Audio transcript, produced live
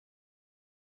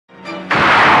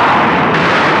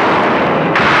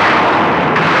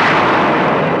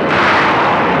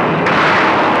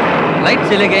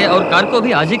चले गए और कार को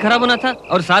भी आज ही खराब होना था,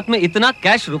 और साथ में इतना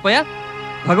कैश रुपया।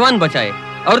 भगवान बचाए।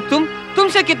 और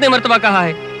तुमसे कितने मर्तबा कहा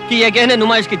है कि ये गहने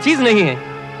नुमाइश की चीज नहीं है,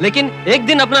 लेकिन एक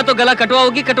दिन अपना तो गला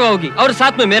कटवाओगी और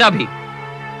साथ में मेरा भी।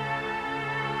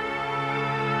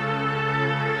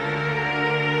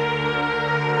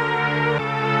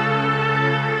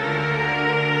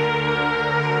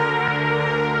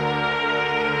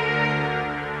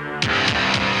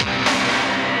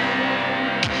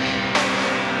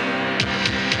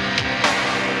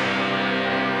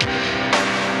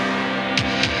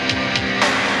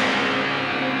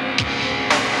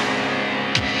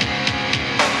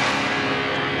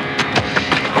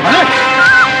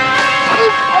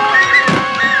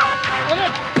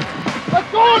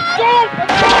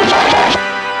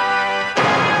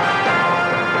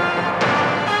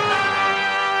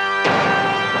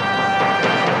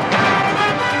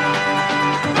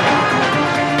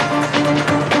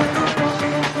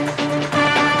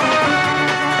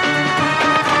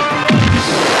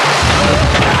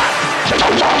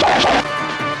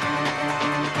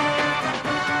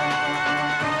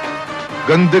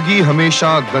 गंदगी हमेशा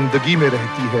गंदगी में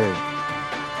रहती है,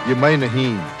 ये मैं नहीं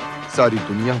सारी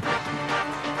दुनिया।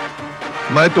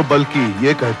 मैं तो बल्कि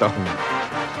ये कहता हूं,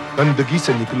 गंदगी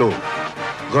से निकलो,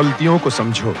 गलतियों को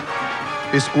समझो,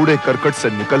 इस कूड़े करकट से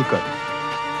निकलकर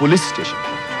पुलिस स्टेशन।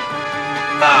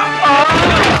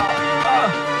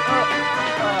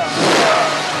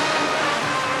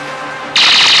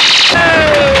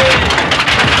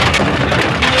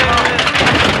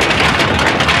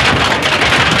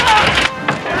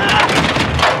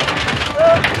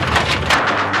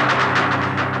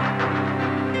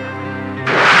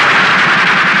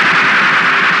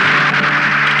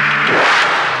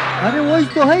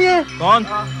 तो है ये कौन?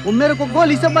 वो मेरे को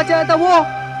गोली से बचाया था, वो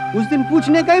उस दिन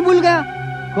पूछने का ही भूल गया।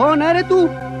 कौन है रे तू?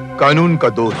 कानून का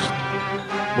दोस्त,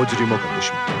 मुजरिमों का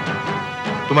दुश्मन।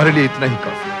 तुम्हारे लिए इतना ही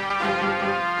काफी।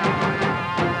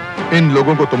 इन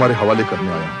लोगों को तुम्हारे हवाले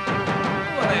करने आया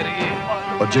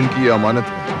और जिनकी ये अमानत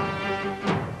है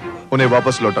उन्हें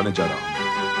वापस लौटाने जा रहा हूं।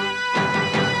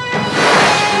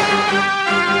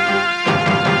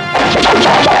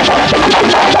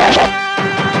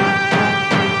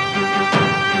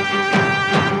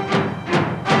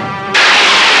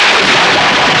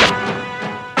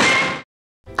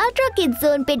 किड्स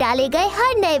जोन पे डाले गए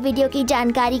हर नए वीडियो की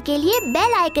जानकारी के लिए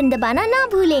बेल आइकन दबाना ना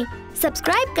भूलें।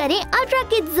 सब्सक्राइब करें अल्ट्रा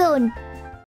किड्स जोन।